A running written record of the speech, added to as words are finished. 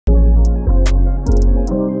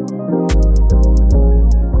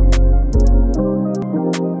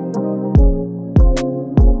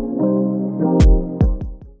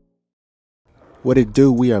What it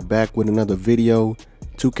do? We are back with another video.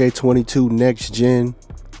 2K22 next gen.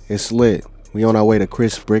 It's lit. We on our way to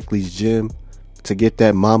Chris Brickley's gym to get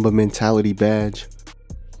that Mamba mentality badge.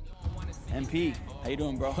 MP, how you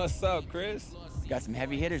doing, bro? What's up, Chris? Got some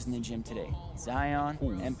heavy hitters in the gym today. Zion,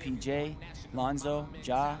 MPJ, Lonzo,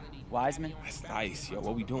 Ja, Wiseman. That's nice, yo.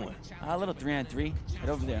 What we doing? A little 3-on-3. Head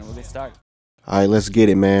over there and we'll get started. Alright, let's get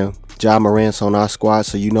it, man. Ja Morant's on our squad,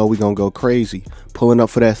 so you know we gonna go crazy. Pulling up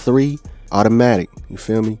for that 3, automatic. You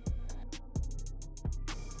feel me?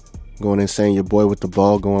 Going insane, your boy with the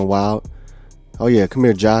ball, going wild. Oh yeah, come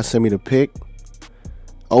here, Ja. Send me the pick.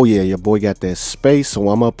 Oh yeah, your boy got that space, so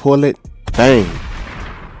I'ma pull it. Bang.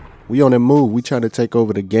 We on the move. We trying to take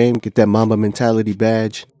over the game, get that Mamba mentality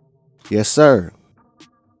badge. Yes, sir.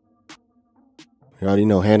 You already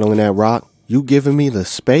know, handling that rock. You giving me the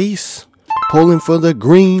space? Pulling for the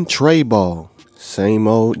green tray ball. Same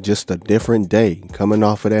old, just a different day. Coming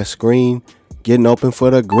off of that screen, getting open for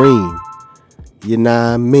the green. You know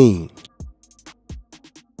what I mean?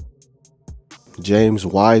 James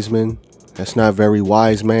Wiseman. That's not very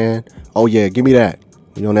wise, man. Oh yeah, give me that.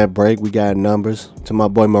 We on that break. We got numbers. To my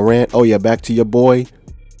boy Morant. Oh yeah, back to your boy.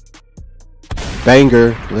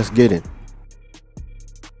 Banger. Let's get it.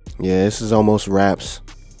 Yeah, this is almost wraps.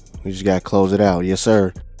 We just gotta close it out. Yes,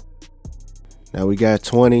 sir. Now we got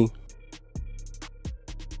 20.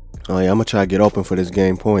 Oh yeah, I'm gonna try to get open for this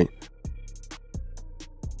game point.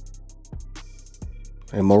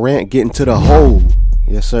 And Morant getting to the hole.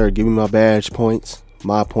 Yes, sir. Give me my badge points.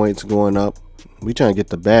 My points going up. We trying to get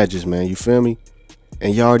the badges, man. You feel me?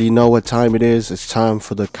 And you already know what time it is. It's time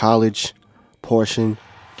for the college portion.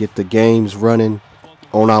 Get the games running.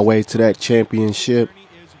 On our way to that championship.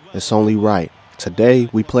 It's only right. Today,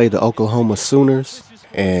 we play the Oklahoma Sooners.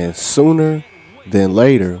 And sooner than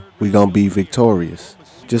later, we gonna be victorious.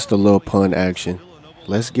 Just a little pun action.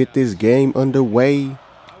 Let's get this game underway.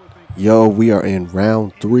 Yo, we are in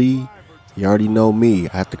round 3. You already know me.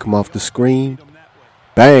 I have to come off the screen.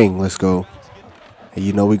 Bang, let's go. And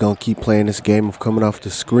you know we gonna keep playing this game of coming off the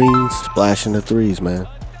screens, splashing the threes, man.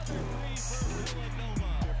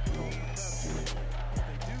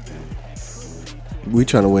 We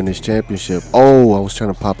trying to win this championship. Oh, I was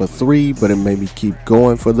trying to pop a 3, but it made me keep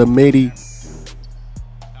going for the midi.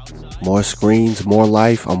 More screens, more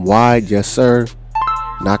life. I'm wide, yes sir.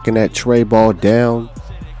 Knocking that tray ball down.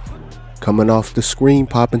 Coming off the screen,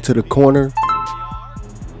 popping to the corner.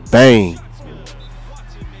 Bang.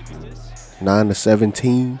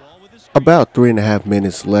 9-17. About 3.5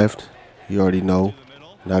 minutes left. You already know.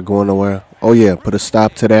 Not going nowhere. Oh yeah, put a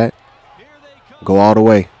stop to that. Go all the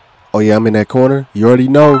way. Oh yeah, I'm in that corner. You already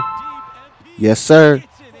know. Yes sir.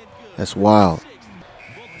 That's wild.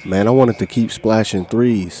 Man, I wanted to keep splashing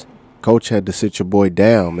threes. Coach had to sit your boy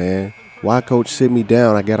down, man. Why coach sit me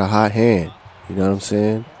down? I got a hot hand. You know what I'm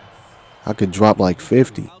saying? I could drop like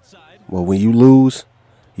 50. Well, when you lose,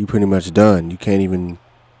 you pretty much done. You can't even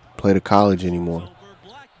play the college anymore.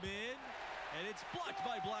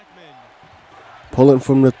 Pulling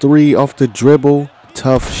from the 3 off the dribble.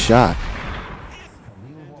 Tough shot.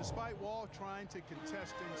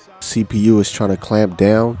 CPU is trying to clamp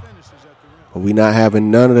down, but we not having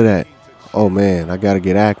none of that. Oh man, I gotta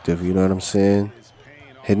get active. You know what I'm saying?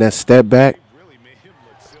 Hitting that step back.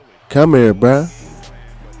 Come here, bruh.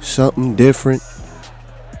 Something different.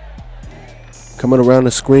 Coming around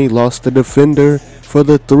the screen, lost the defender for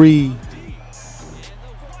the 3.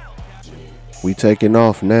 We taking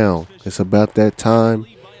off now. It's about that time.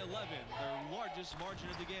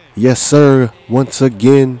 Yes, sir. Once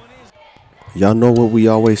again. Y'all know what we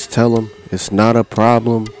always tell them. It's not a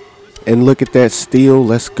problem. And look at that steal.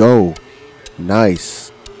 Let's go.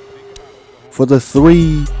 Nice. For the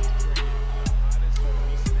 3.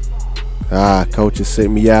 Ah, coach is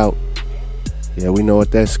sitting me out. Yeah, we know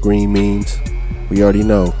what that screen means. We already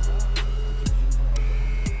know.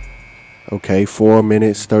 Okay, 4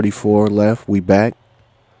 minutes, 34 left. We back.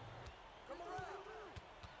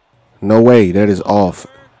 No way, that is off.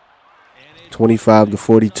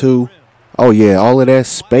 25-42. Oh yeah, all of that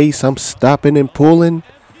space. I'm stopping and pulling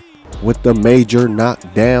with the major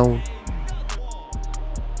knockdown.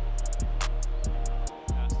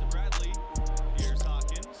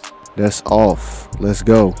 That's off. Let's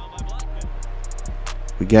go.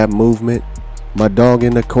 We got movement. My dog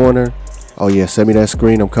in the corner. Oh yeah, send me that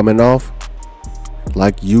screen. I'm coming off.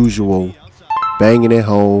 Like usual. Banging it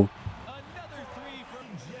home.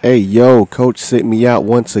 Hey, yo, coach sitting me out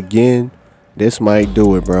once again. This might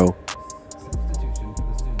do it, bro.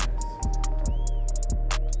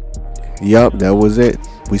 Yup, that was it.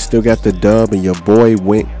 We still got the dub and your boy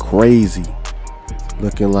went crazy.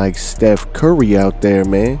 Looking like Steph Curry out there,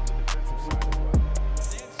 man.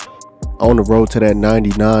 on the road to that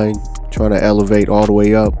 99, trying to elevate all the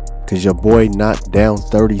way up, because your boy knocked down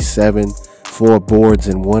 37, 4 boards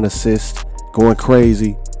and 1 assist, going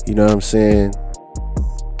crazy. You know what I'm saying?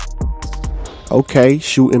 Okay,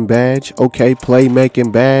 shooting badge. Okay,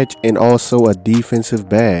 playmaking badge, and also a defensive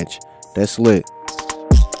badge. That's lit.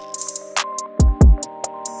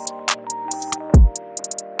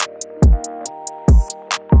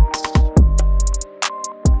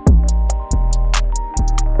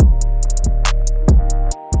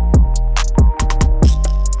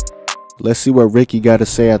 Let's see what Ricky got to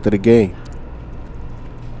say after the game.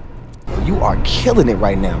 You are killing it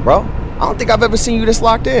right now, bro. I don't think I've ever seen you this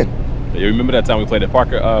locked in. You remember that time we played at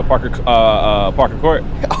Parker Court?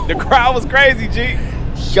 The crowd was crazy, G.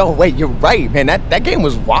 Yo, wait, you're right, man. That game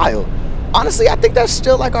was wild. Honestly, I think that's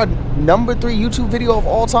still like our #3 YouTube video of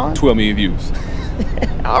all time. 12 million views.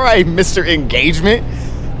 All right, Mr. Engagement.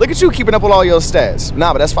 Look at you keeping up with all your stats.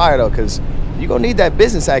 Nah, but that's fire, though, because you're going to need that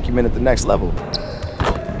business acumen at the next level.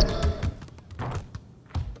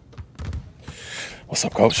 What's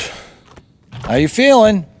up, Coach? How you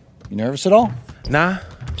feeling? You nervous at all? Nah,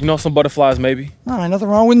 you know, some butterflies maybe. All right, nothing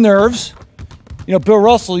wrong with nerves. You know, Bill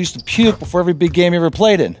Russell used to puke before every big game he ever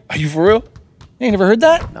played in. Are you for real? You ain't never heard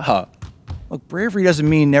that? Nah. Look, bravery doesn't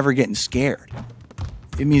mean never getting scared.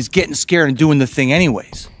 It means getting scared and doing the thing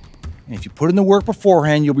anyways. And if you put in the work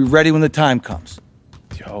beforehand, you'll be ready when the time comes.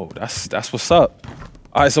 Yo, that's what's up.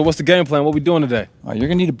 All right, so what's the game plan? What we doing today? All right, you're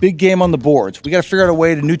gonna need a big game on the boards. We gotta figure out a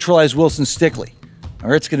way to neutralize Wilson Stickley,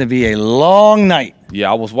 or it's gonna be a long night.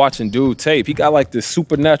 Yeah, I was watching dude tape. He got like this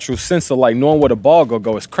supernatural sense of like knowing where the ball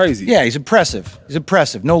go. It's crazy. Yeah, he's impressive. He's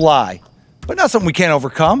impressive, no lie. But not something we can't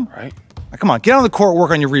overcome. Right. Now, come on, get on the court,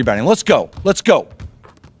 work on your rebounding. Let's go. Let's go.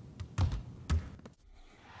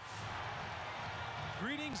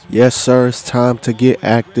 Yes, sir, it's time to get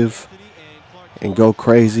active and go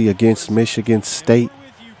crazy against Michigan State.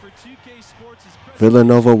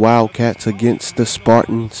 Villanova Wildcats against the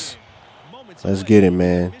Spartans. Let's get it,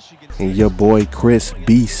 man. And your boy Chris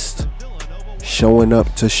Beast showing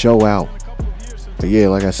up to show out. But yeah,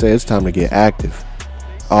 like I said, it's time to get active.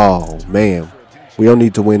 Oh, man. We don't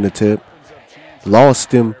need to win the tip.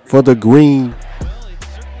 Lost him for the green.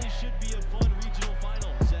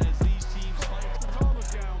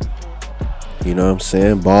 You know what I'm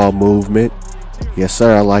saying? Ball movement. Yes,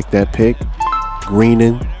 sir. I like that pick.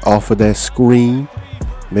 Greening off of that screen.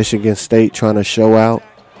 Michigan State trying to show out.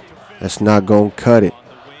 That's not going to cut it.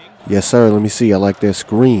 Yes, sir. Let me see. I like that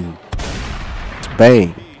screen.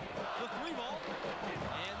 Bang.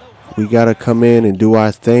 We got to come in and do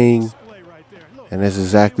our thing. And that's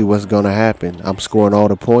exactly what's going to happen. I'm scoring all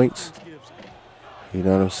the points. You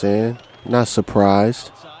know what I'm saying? Not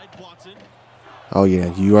surprised. Oh,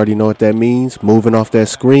 yeah. You already know what that means. Moving off that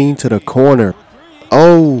screen to the corner.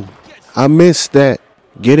 Oh, I missed that.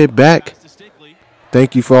 Get it back.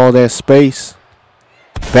 Thank you for all that space.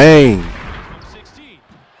 Bang.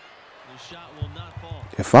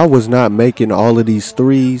 If I was not making all of these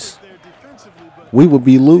threes, we would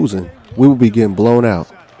be losing. We would be getting blown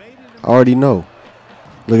out. I already know.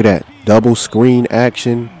 Look at that. Double screen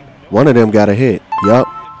action. One of them got a hit. Yup.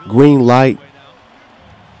 Green light.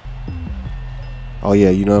 Oh,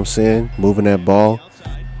 yeah, you know what I'm saying? Moving that ball.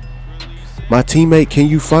 My teammate, can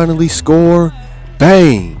you finally score?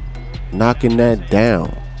 Bang. Knocking that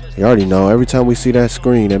down. You already know. Every time we see that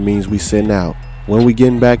screen, that means we sitting out. When we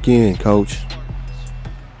getting back in, coach?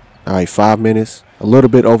 All right, 5 minutes. A little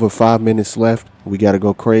bit over 5 minutes left. We got to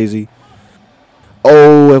go crazy.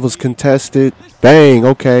 Oh, it was contested. Bang.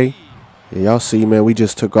 Okay. Yeah, y'all see, man, we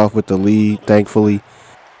just took off with the lead, thankfully.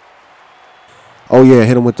 Oh, yeah,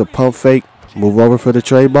 hit him with the pump fake. Move over for the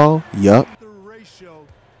trade ball. Yup.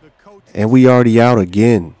 And we already out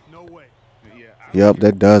again. Yup,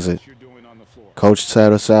 that does it. Coach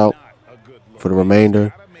sat us out for the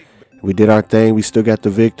remainder. We did our thing. We still got the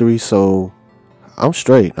victory, so I'm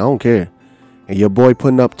straight. I don't care. And your boy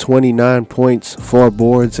putting up 29 points, 4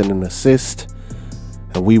 boards, and an assist.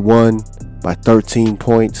 And we won by 13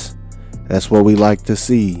 points. That's what we like to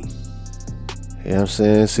see. You know what I'm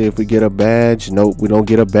saying? See if we get a badge. Nope, we don't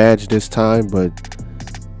get a badge this time, but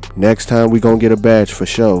next time we gonna get a badge for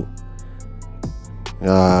sure.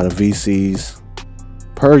 The VCs,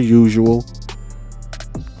 per usual.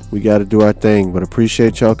 We got to do our thing, but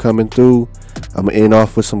appreciate y'all coming through. I'm going to end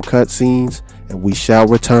off with some cutscenes, and we shall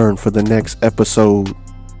return for the next episode.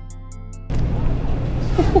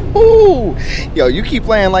 Yo, you keep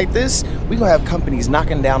playing like this, we gonna have companies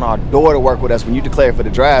knocking down our door to work with us when you declare for the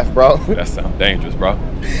draft, bro. That sounds dangerous, bro.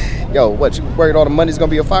 Yo, what, you worried all the money's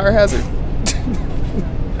gonna be a fire hazard?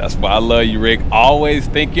 That's why I love you, Rick. Always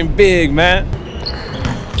thinking big, man.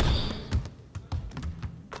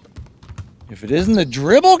 If it isn't the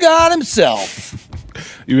dribble god himself.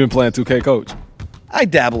 You been playing 2K, coach? I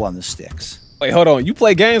dabble on the sticks. Wait, hold on. You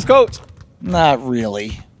play games, coach? Not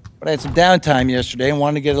really. But I had some downtime yesterday and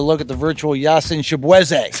wanted to get a look at the virtual Yasin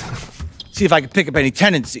Shibweze. See if I could pick up any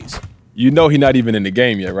tendencies. You know he's not even in the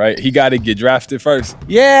game yet, right? He got to get drafted first.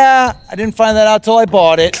 Yeah, I didn't find that out till I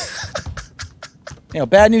bought it.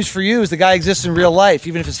 Bad news for you is the guy exists in real life,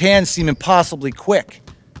 even if his hands seem impossibly quick.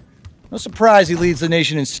 No surprise he leads the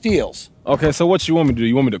nation in steals. Okay, so what you want me to do?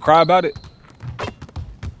 You want me to cry about it?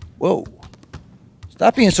 Whoa.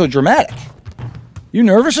 Stop being so dramatic. You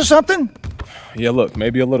nervous or something? Yeah, look,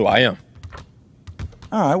 maybe a little. I am.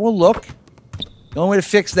 All right, well, look. The only way to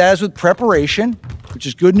fix that is with preparation, which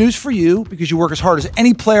is good news for you because you work as hard as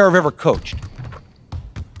any player I've ever coached.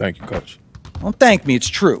 Thank you, coach. Don't thank me, it's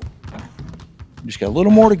true. You just got a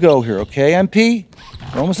little more to go here, okay, MP?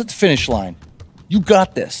 We're almost at the finish line. You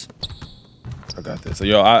got this. I got this. So,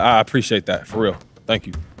 yo, I appreciate that, for real. Thank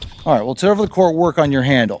you. All right, well, take over the court work on your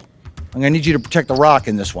handle. I'm going to need you to protect the rock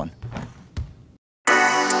in this one.